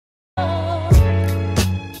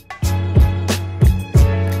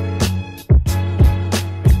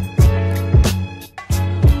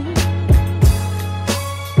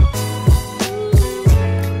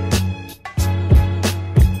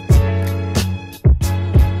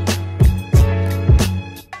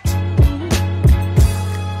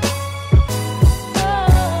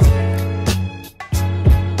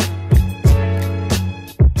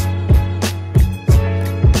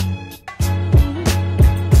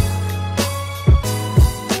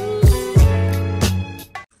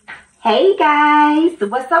Hey guys,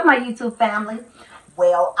 what's up my YouTube family?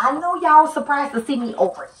 Well, I know y'all surprised to see me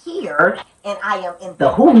over here and I am in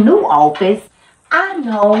the Who Knew office. I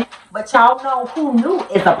know, but y'all know Who Knew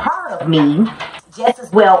is a part of me just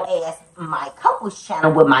as well as my couples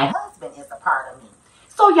channel with my husband is a part of me.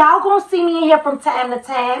 So y'all gonna see me in here from time to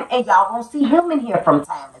time and y'all gonna see him in here from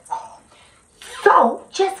time to time. So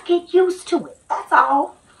just get used to it, that's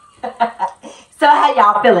all. So how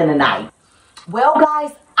y'all feeling tonight? Well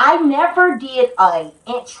guys, I never did an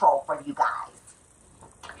intro for you guys,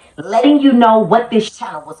 letting you know what this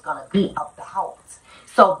channel was going to be about.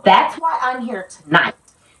 So that's why I'm here tonight,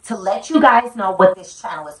 to let you guys know what this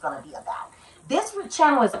channel is going to be about. This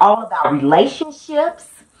channel is all about relationships,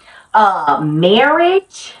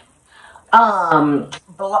 marriage,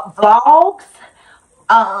 vlogs,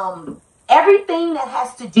 everything that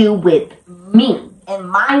has to do with me and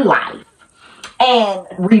my life. And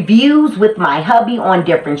reviews with my hubby on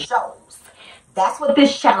different shows. That's what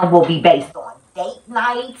this channel will be based on. Date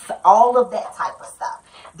nights, all of that type of stuff.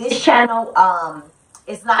 This channel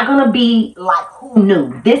is not going to be like Who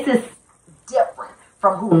Knew. This is different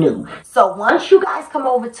from Who Knew. So once you guys come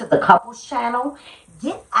over to the couples channel,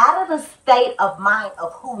 get out of the state of mind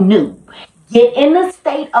of Who Knew. Get in the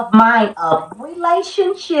state of mind of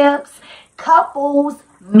relationships, couples,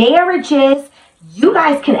 marriages. You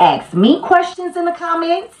guys can ask me questions in the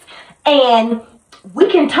comments and we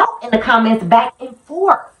can talk in the comments back and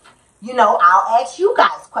forth. You know, I'll ask you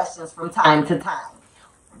guys questions from time to time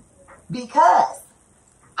because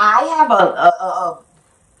I have a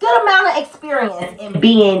good amount of experience in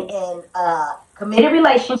being in a committed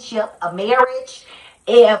relationship, a marriage.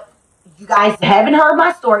 If you guys haven't heard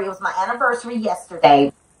my story, it was my anniversary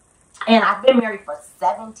yesterday and I've been married for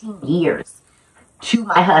 17 years to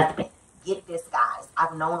my husband. Get this, guys.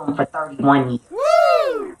 I've known him for 31 years.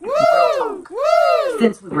 Woo! Woo! Woo!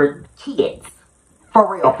 Since we were kids. For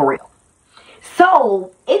real, for real.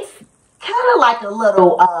 So, it's kind of like a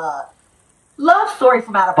little love story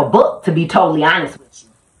from out of a book, to be totally honest with you.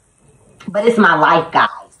 But it's my life,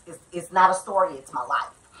 guys. It's not a story, it's my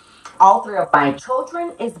life. All three of my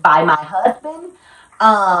children is by my husband.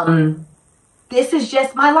 This is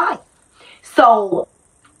just my life. So,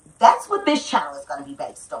 that's what this channel is going to be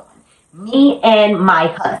based on. Me and my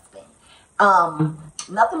husband.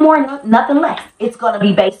 Nothing more, nothing less. It's going to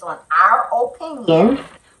be based on our opinions,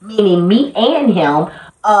 meaning me and him,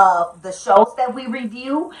 of the shows that we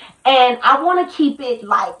review. And I want to keep it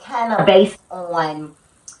like kind of based on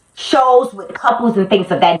shows with couples and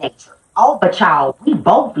things of that nature. Oh, but y'all, we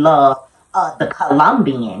both love the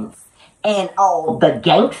Colombians and all the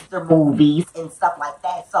gangster movies and stuff like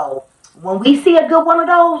that. So when we see a good one of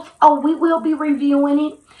those, oh, we will be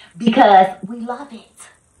reviewing it. Because we love it.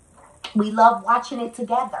 We love watching it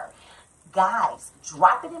together. Guys,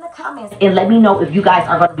 drop it in the comments and let me know if you guys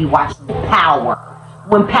are going to be watching Power.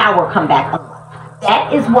 When Power come back on.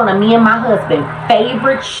 That is one of me and my husband's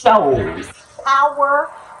favorite shows.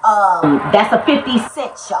 Power, that's a 50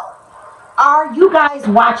 Cent show. Are you guys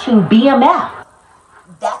watching BMF?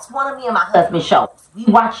 That's one of me and my husband's shows. We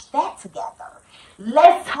watched that together.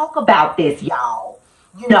 Let's talk about this, y'all.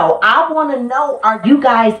 You know, I want to know, are you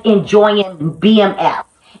guys enjoying BMF?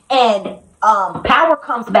 And Power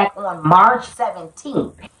comes back on March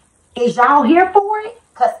 17th. Is y'all here for it?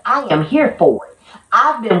 Because I am here for it.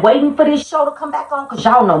 I've been waiting for this show to come back on because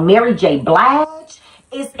y'all know Mary J. Blige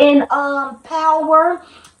is in Power.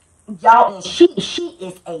 Y'all, and she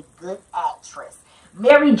is a good actress.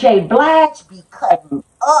 Mary J. Blige be cutting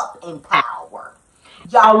up in Power.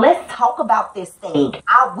 Y'all, let's talk about this thing.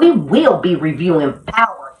 We will be reviewing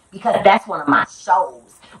Power because that's one of my shows.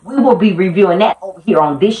 We will be reviewing that over here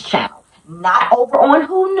on this channel. Not over on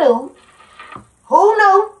Who Knew. Who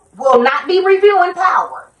Knew will not be reviewing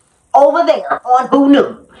Power over there on Who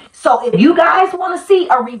Knew. So if you guys want to see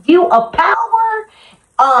a review of Power,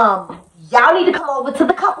 y'all need to come over to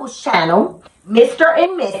the couples channel, Mr.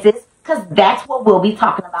 and Mrs., because that's what we'll be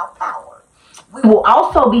talking about, Power. We will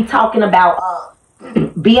also be talking about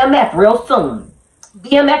BMF real soon.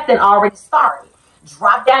 BMF then already started.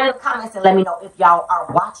 Drop down in the comments and let me know if y'all are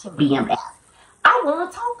watching BMF. I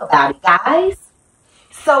want to talk about it, guys.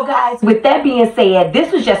 So, guys, with that being said,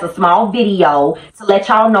 this was just a small video to let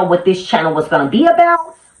y'all know what this channel was going to be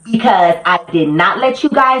about because I did not let you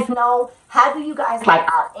guys know. How do you guys like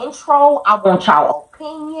our intro? I want y'all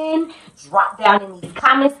opinion. Drop down in these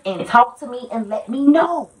comments and talk to me and let me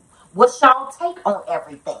know what's y'all take on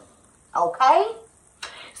everything. Okay?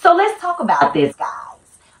 So let's talk about this,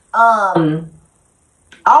 guys.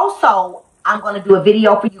 Also, I'm going to do a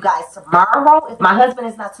video for you guys tomorrow. If my husband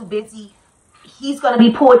is not too busy, He's going to be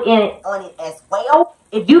pulled in on it as well.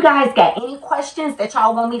 If you guys got any questions that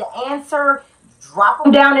y'all want me to answer, drop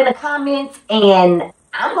them down in the comments and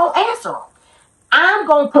I'm going to answer them. I'm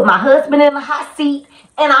going to put my husband in the hot seat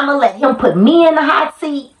and I'm going to let him put me in the hot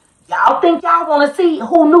seat. Y'all think y'all want to see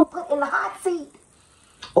who New put in the hot seat?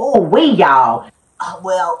 Oh, y'all.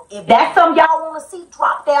 Well, if that's something y'all want to see,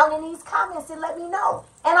 drop down in these comments and let me know.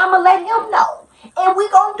 And I'm going to let him know. And we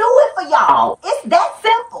going to do it for y'all. It's that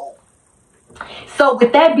simple. So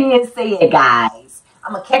with that being said, guys,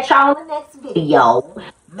 I'm going to catch y'all in the next video.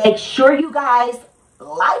 Make sure you guys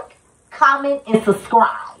like, comment, and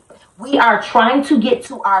subscribe. We are trying to get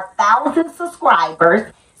to our 1,000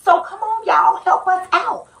 subscribers. So come on, y'all, help us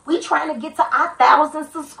out. We trying to get to our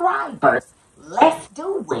 1,000 subscribers. Let's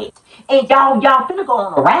do it. And y'all finna go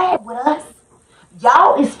on a ride with us.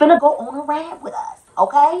 Y'all is finna go on a ride with us,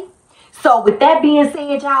 okay? So with that being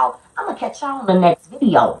said, y'all, I'm gonna catch y'all in the next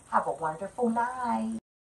video. Have a wonderful night.